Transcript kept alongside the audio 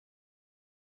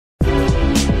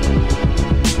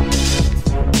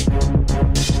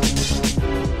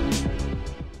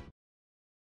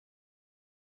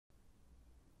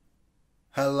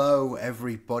Hello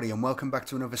everybody and welcome back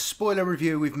to another spoiler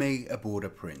review with me, A Border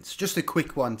Prince. Just a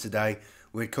quick one today.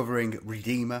 We're covering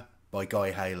Redeemer by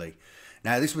Guy Haley.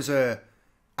 Now this was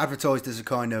advertised as a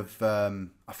kind of,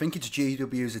 I think it's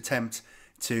GW's attempt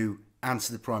to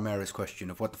answer the primaris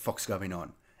question of what the fuck's going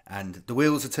on. And the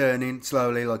wheels are turning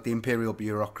slowly like the imperial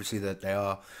bureaucracy that they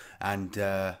are. And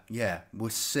yeah, we'll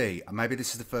see. Maybe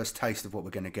this is the first taste of what we're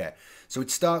going to get. So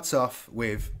it starts off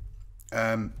with,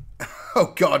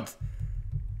 oh God.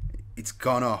 It's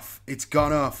gone off. It's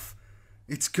gone off.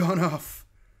 It's gone off.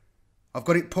 I've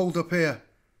got it pulled up here.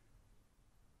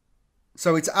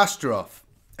 So it's Astaroth,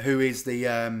 who is the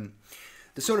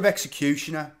sort of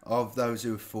executioner of those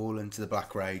who have fallen to the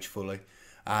Black Rage fully.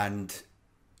 And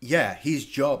yeah, his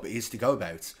job is to go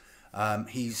about.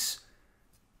 He's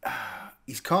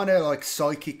kind of like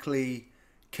psychically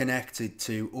connected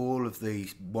to all of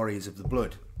the warriors of the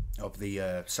blood, of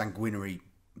the sanguinary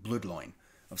bloodline.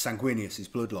 Of Sanguinius's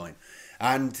bloodline,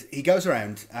 and he goes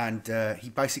around and he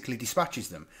basically dispatches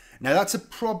them. Now that's a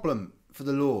problem for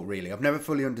the law, really. I've never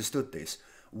fully understood this.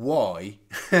 Why,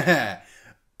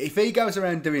 if he goes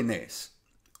around doing this,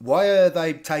 why are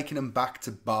they taking him back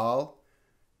to Baal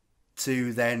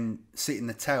to then sit in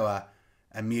the tower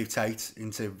and mutate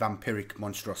into vampiric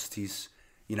monstrosities?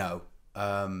 You know,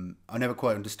 I never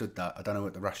quite understood that. I don't know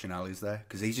what the rationale is there,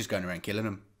 because he's just going around killing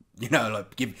them. You know,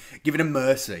 like giving him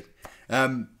mercy.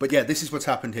 But yeah, this is what's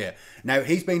happened here. Now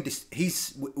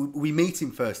we meet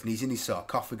him first, and he's in his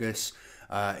sarcophagus.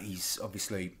 He's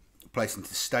obviously placed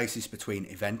into stasis between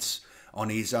events on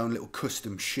his own little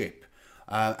custom ship,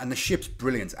 and the ship's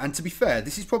brilliant. And to be fair,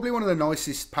 this is probably one of the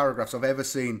nicest paragraphs I've ever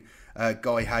seen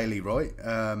Guy Haley write.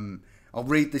 I'll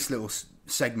read this little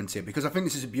segment here because I think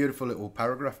this is a beautiful little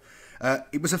paragraph.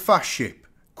 It was a fast ship,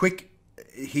 quick.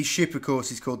 His ship, of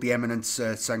course, is called the Eminence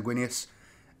Sanguinius.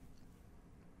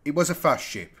 It was a fast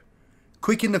ship,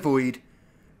 quick in the void,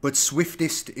 but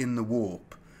swiftest in the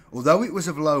warp. Although it was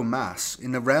of low mass,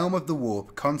 in the realm of the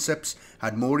warp, concepts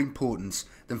had more importance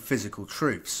than physical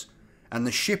truths, and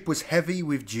the ship was heavy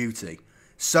with duty.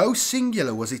 So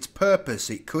singular was its purpose,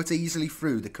 it cut easily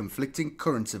through the conflicting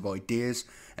currents of ideas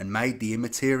and made the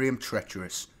immaterium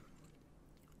treacherous.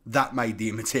 That made the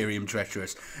immaterium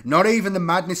treacherous. Not even the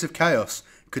madness of chaos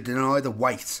could deny the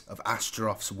weight of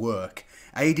Astaroth's work,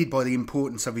 aided by the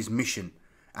importance of his mission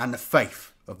and the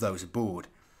faith of those aboard.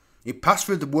 It passed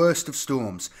through the worst of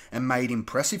storms and made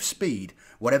impressive speed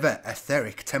whatever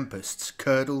etheric tempests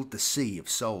curdled the sea of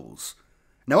souls.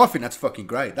 Now I think that's fucking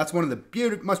great. That's one of the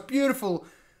most beautiful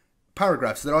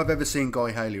paragraphs that I've ever seen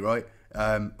Guy Haley write.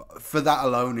 For that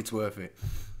alone, it's worth it.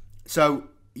 So,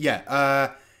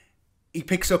 yeah, he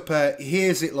picks up, he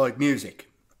hears it like music.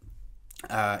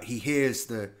 He hears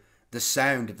the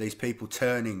sound of these people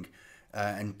turning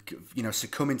and, you know,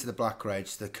 succumbing to the Black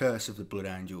Rage, the curse of the Blood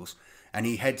Angels, and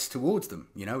he heads towards them.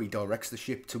 You know, he directs the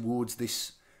ship towards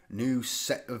this new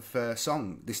set of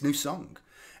this new song,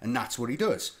 and that's what he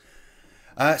does.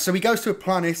 So he goes to a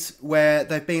planet where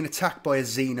they've been attacked by a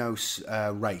Xenos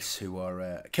race who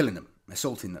are killing them,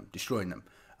 assaulting them, destroying them.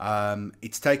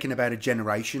 It's taken about a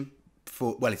generation.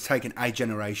 It's taken a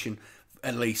generation,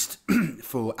 at least,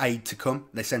 for aid to come.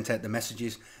 They sent out the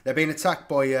messages. They're being attacked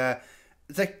by,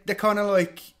 they're kind of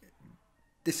like,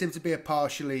 there seems to be a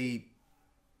partially,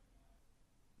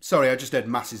 sorry, I just heard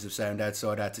masses of sound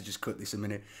outside. I had to just cut this a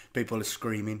minute. People are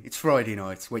screaming. It's Friday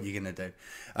night. What are you going to do?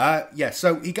 Yeah,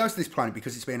 so he goes to this planet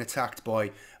because it's being attacked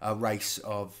by a race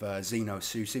of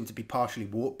Xenos who seem to be partially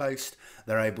warp-based.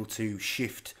 They're able to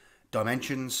shift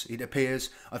dimensions, it appears.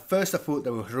 At first I thought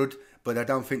they were Hrud, but I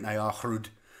don't think they are Hrud.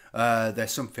 They're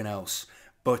something else.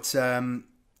 But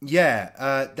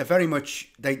yeah, they're very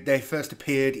much, they first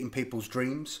appeared in people's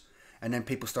dreams, and then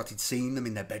people started seeing them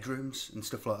in their bedrooms and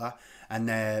stuff like that.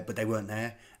 But they weren't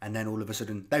there, and then all of a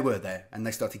sudden they were there, and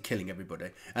they started killing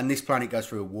everybody. And this planet goes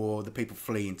through a war. The people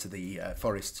flee into the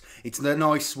forests. It's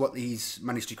nice what he's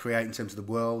managed to create in terms of the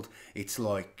world. It's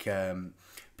like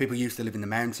people used to live in the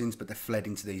mountains, but they fled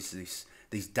into these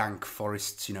dank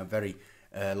forests. You know, very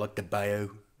like the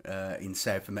Bayou in the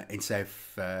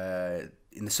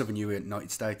southern United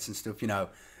States and stuff. You know,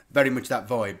 very much that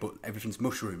vibe, but everything's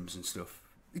mushrooms and stuff.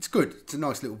 It's good. It's a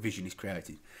nice little vision he's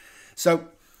created. So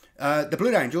the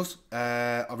Blood Angels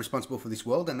are responsible for this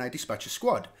world, and they dispatch a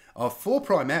squad of 4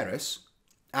 primaris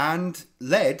and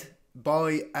led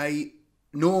by a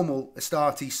normal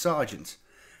Astartes sergeant.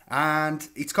 And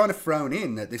it's kind of thrown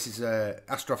in that this is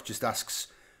Astaroth just asks,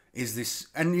 is this,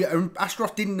 and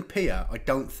Astaroth didn't appear, I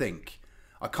don't think.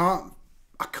 I can't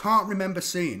remember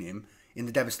seeing him in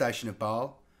the devastation of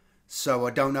Baal, so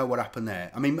I don't know what happened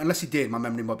there. I mean, unless he did, my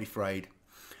memory might be frayed.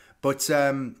 But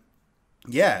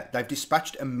yeah, they've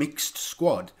dispatched a mixed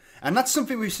squad, and that's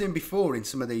something we've seen before in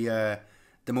some of the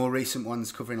more recent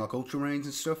ones covering like Ultramarines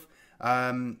and stuff.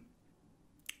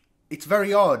 It's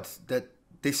very odd that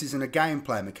this isn't a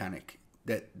gameplay mechanic,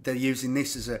 that they're using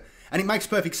this as a... And it makes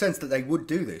perfect sense that they would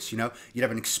do this, you know. You'd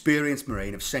have an experienced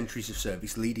Marine of centuries of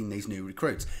service leading these new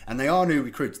recruits. And they are new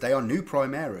recruits. They are new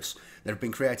primaris that have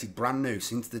been created brand new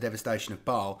since the devastation of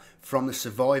Baal from the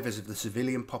survivors of the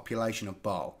civilian population of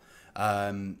Baal,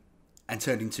 and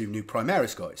turned into new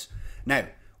primaris guys. Now,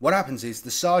 what happens is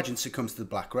the sergeant succumbs to the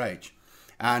Black Rage.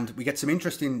 And we get some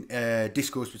interesting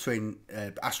discourse between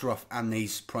Astaroth and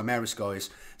these primaris guys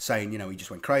saying, you know, he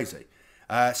just went crazy.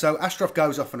 So Astaroth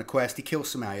goes off on a quest. He kills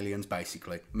some aliens,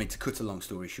 basically. I mean, to cut a long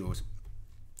story short.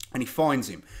 And he finds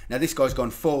him. Now, this guy's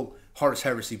gone full Horus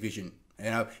Heresy vision.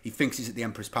 You know, he thinks he's at the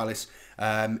Emperor's Palace.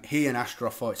 He and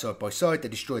Astaroth fight side by side. They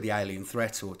destroy the alien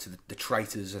threat, or to the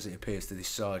traitors, as it appears to this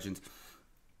sergeant.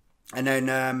 And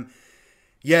then,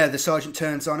 yeah, the sergeant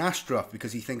turns on Astaroth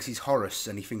because he thinks he's Horus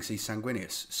and he thinks he's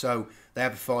Sanguinius. So they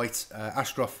have a fight.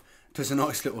 Astaroth does a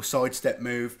nice little sidestep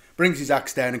move, brings his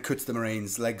axe down and cuts the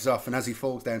Marine's legs off. And as he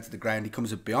falls down to the ground, he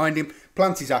comes up behind him,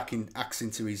 plants his axe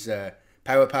into his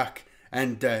power pack,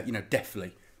 and, you know,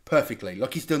 deftly, perfectly,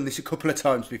 like he's done this a couple of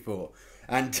times before,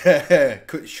 and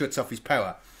shuts off his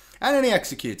power. And then he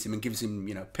executes him and gives him,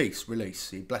 you know, peace, release.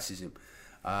 He blesses him.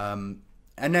 And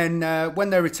then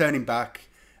when they're returning back,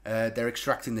 they're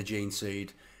extracting the gene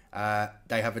seed.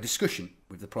 They have a discussion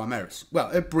with the Primaris. Well,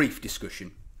 a brief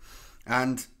discussion.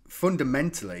 And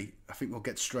fundamentally, I think we'll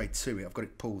get straight to it. I've got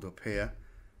it pulled up here.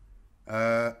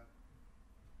 Oh,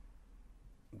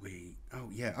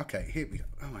 yeah, okay, here we go.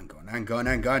 Oh, hang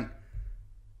on.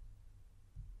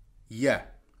 Yeah.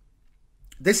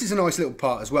 This is a nice little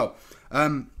part as well.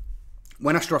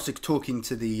 When Astaroth's talking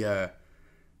to the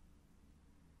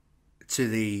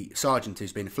sergeant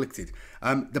who's been afflicted.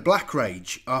 The Black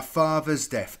Rage, our father's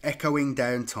death, echoing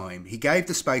down time. He gave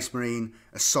the Space Marine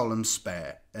a solemn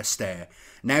stare.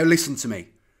 Now listen to me.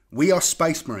 We are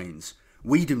Space Marines.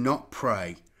 We do not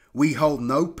pray. We hold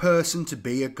no person to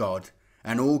be a god,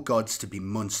 and all gods to be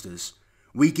monsters.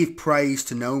 We give praise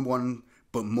to no one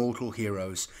but mortal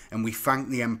heroes, and we thank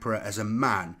the Emperor as a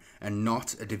man and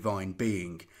not a divine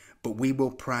being. But we will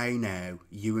pray now,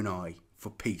 you and I, for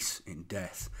peace in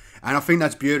death. And I think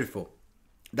that's beautiful.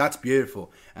 That's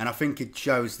beautiful. And I think it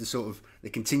shows the sort of the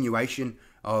continuation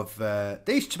of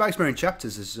these Space Marine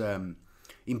chapters as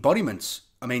embodiments.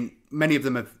 I mean, many of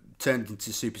them have turned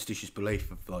into superstitious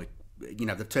belief of, like, you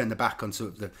know, they've turned their back on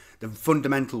sort of the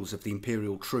fundamentals of the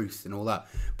imperial truth and all that.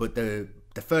 But the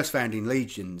first founding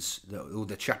legions, or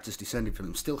the chapters descended from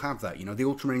them, still have that. You know, the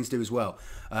Ultramarines do as well.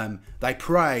 They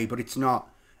pray, but it's not.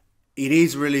 It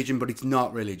is religion, but it's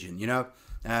not religion, you know.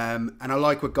 And I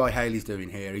like what Guy Haley's doing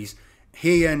here.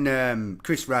 He and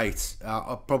Chris Wright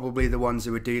are probably the ones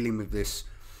who are dealing with this,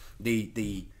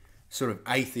 the sort of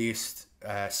atheist,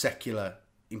 secular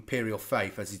imperial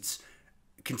faith as it's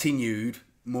continued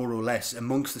more or less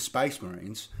amongst the Space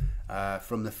Marines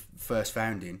from the first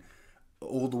founding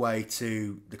all the way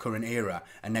to the current era.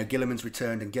 And now Gilliman's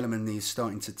returned, and Gilliman is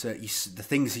starting to the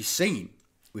things he's seen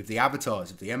with the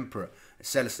avatars of the Emperor,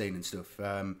 Celestine and stuff.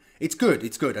 It's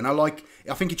good, and I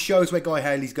think it shows where Guy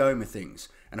Haley's going with things,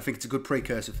 and I think it's a good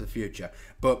precursor for the future.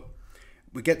 But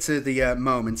we get to the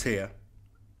moment here.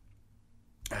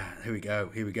 Here we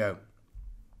go.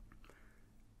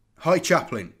 Hi,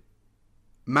 Chaplain.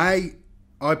 May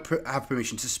I have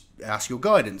permission to ask your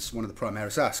guidance? One of the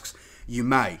Primaris asks. You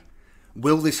may.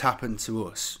 Will this happen to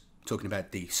us? Talking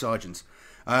about the sergeants.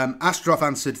 Astaroth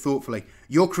answered thoughtfully,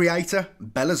 your creator,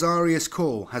 Belisarius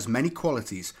Call, has many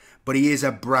qualities, but he is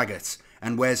a braggart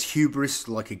and wears hubris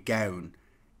like a gown.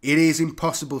 It is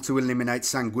impossible to eliminate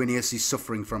Sanguinius'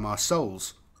 suffering from our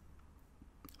souls.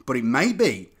 But it may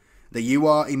be that you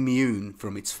are immune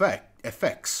from its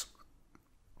effects.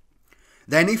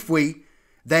 Then if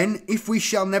we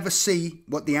shall never see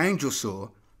what the angel saw,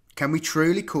 can we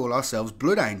truly call ourselves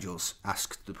blood angels?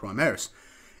 Asked the Primaris.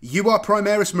 You are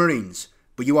Primaris Marines,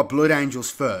 but you are blood angels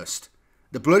first.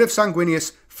 The blood of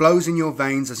Sanguinius flows in your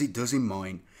veins as it does in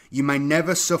mine. You may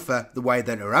never suffer the way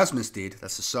that Erasmus did,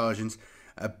 that's the sergeant,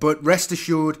 but rest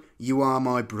assured you are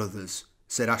my brothers,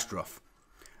 said Astaroth.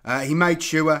 He made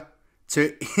sure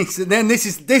to... then this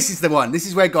is the one. This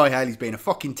is where Guy Haley's being a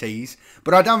fucking tease,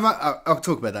 but I'll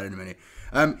talk about that in a minute.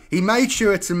 He made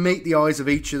sure to meet the eyes of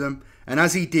each of them, and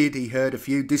as he did, he heard a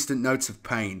few distant notes of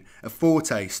pain, a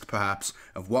foretaste, perhaps,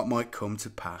 of what might come to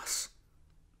pass.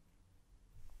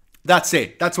 That's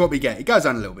it. That's what we get. It goes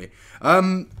on a little bit.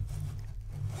 I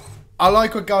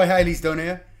like what Guy Haley's done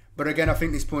here, but again, I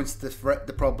think this points to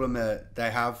the problem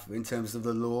they have in terms of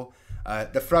the lore.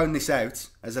 They've thrown this out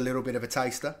as a little bit of a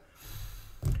taster,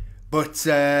 but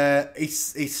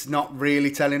it's not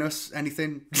really telling us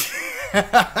anything.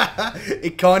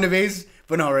 It kind of is,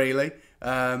 but not really.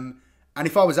 And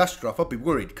if I was Astrov, I'd be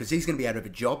worried because he's going to be out of a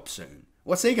job soon.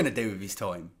 What's he going to do with his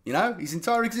time? You know, his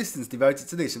entire existence devoted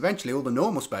to this. Eventually, all the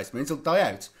normal space marines will die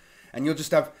out, and you'll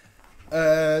just have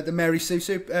the Mary Sue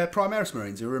primaris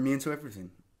marines who are immune to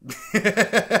everything.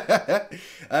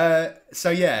 So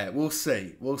yeah, we'll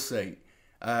see.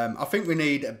 I think we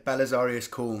need a Belisarius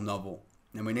Call novel,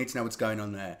 and we need to know what's going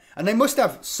on there. And they must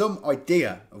have some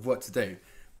idea of what to do.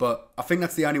 But I think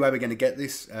that's the only way we're going to get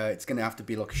this. It's going to have to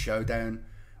be like a showdown.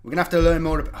 We're going to have to learn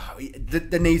more about...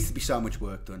 there needs to be so much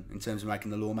work done in terms of making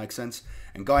the lore make sense.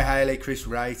 And Guy Haley, Chris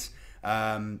Wright.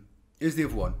 Who's the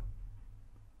other one?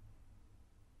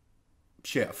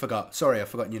 Shit, I forgot. Sorry, I've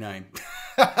forgotten your name.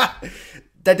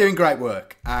 They're doing great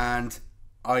work. And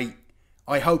I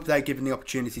hope they're given the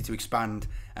opportunity to expand.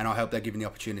 And I hope they're given the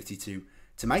opportunity to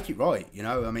make it right. You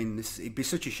know, I mean, it'd be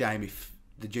such a shame if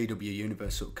the GW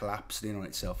universe sort of collapsed in on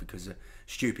itself because of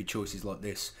stupid choices like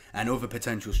this and other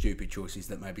potential stupid choices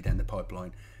that may be down the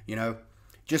pipeline. You know,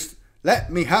 just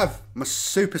let me have my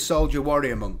super soldier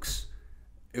warrior monks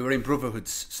who are in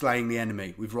brotherhoods slaying the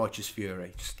enemy with righteous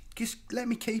fury. Just let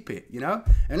me keep it, you know,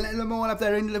 and let them all have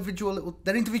their individual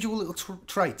little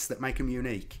traits that make them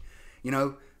unique. You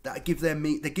know, that give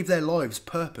their lives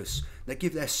purpose, that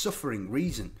give their suffering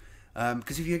reason.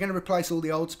 Because if you're going to replace all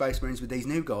the old Space Marines with these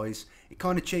new guys, it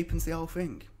kind of cheapens the whole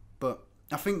thing. But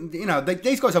I think, you know,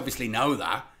 these guys obviously know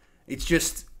that. It's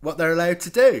just what they're allowed to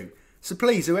do. So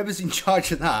please, whoever's in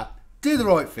charge of that, do the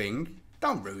right thing.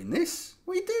 Don't ruin this.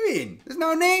 What are you doing? There's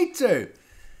no need to.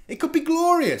 It could be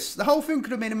glorious. The whole thing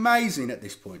could have been amazing at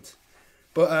this point.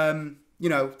 But, you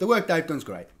know, the work they've done's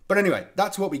great. But anyway,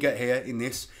 that's what we get here in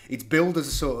this. It's billed as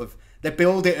a sort of... They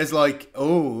build it as like,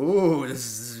 oh,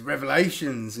 there's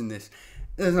revelations in this.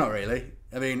 There's not really.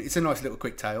 I mean, it's a nice little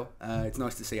quick tale. It's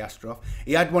nice to see Astrov.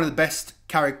 He had one of the best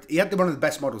He had one of the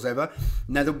best models ever.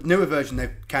 Now the newer version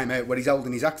that came out where he's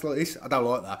holding his axe like this, I don't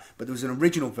like that. But there was an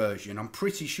original version, I'm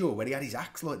pretty sure, where he had his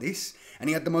axe like this, and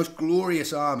he had the most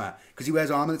glorious armor because he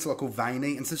wears armor that's like all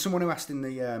veiny. And so someone who asked in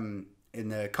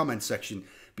the comments section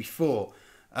before,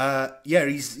 yeah,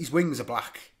 his wings are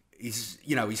black. He's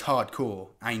hardcore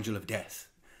Angel of Death.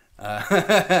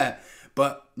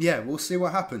 But yeah, we'll see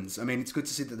what happens. I mean, it's good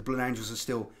to see that the Blood Angels are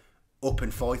still up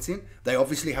and fighting. They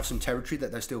obviously have some territory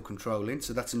that they're still controlling,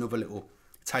 so that's another little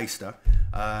taster.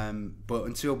 But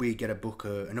until we get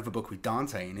another book with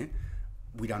Dante in it,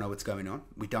 we don't know what's going on.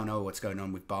 We don't know what's going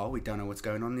on with Baal. We don't know what's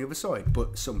going on the other side.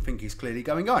 But something is clearly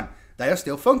going on. They are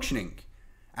still functioning.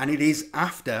 And it is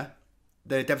after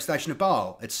the devastation of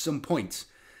Baal at some point.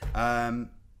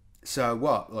 So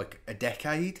what, like a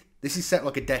decade? This is set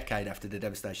like a decade after the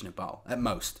devastation of Baal, at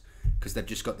most. Because they've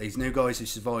just got these new guys who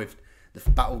survived the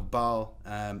Battle of Baal,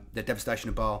 the devastation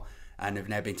of Baal, and have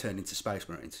now been turned into Space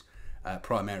Marines.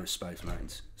 Primaris Space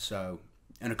Marines. So,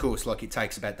 and of course, like it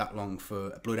takes about that long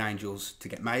for Blood Angels to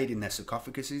get made in their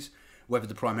sarcophaguses. Whether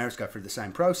the Primaris go through the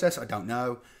same process, I don't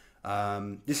know.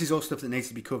 This is all stuff that needs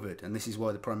to be covered, and this is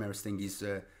why the Primaris thing is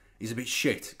a bit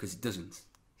shit, because it doesn't.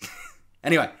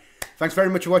 Anyway, thanks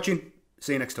very much for watching.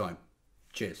 See you next time.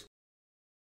 Cheers.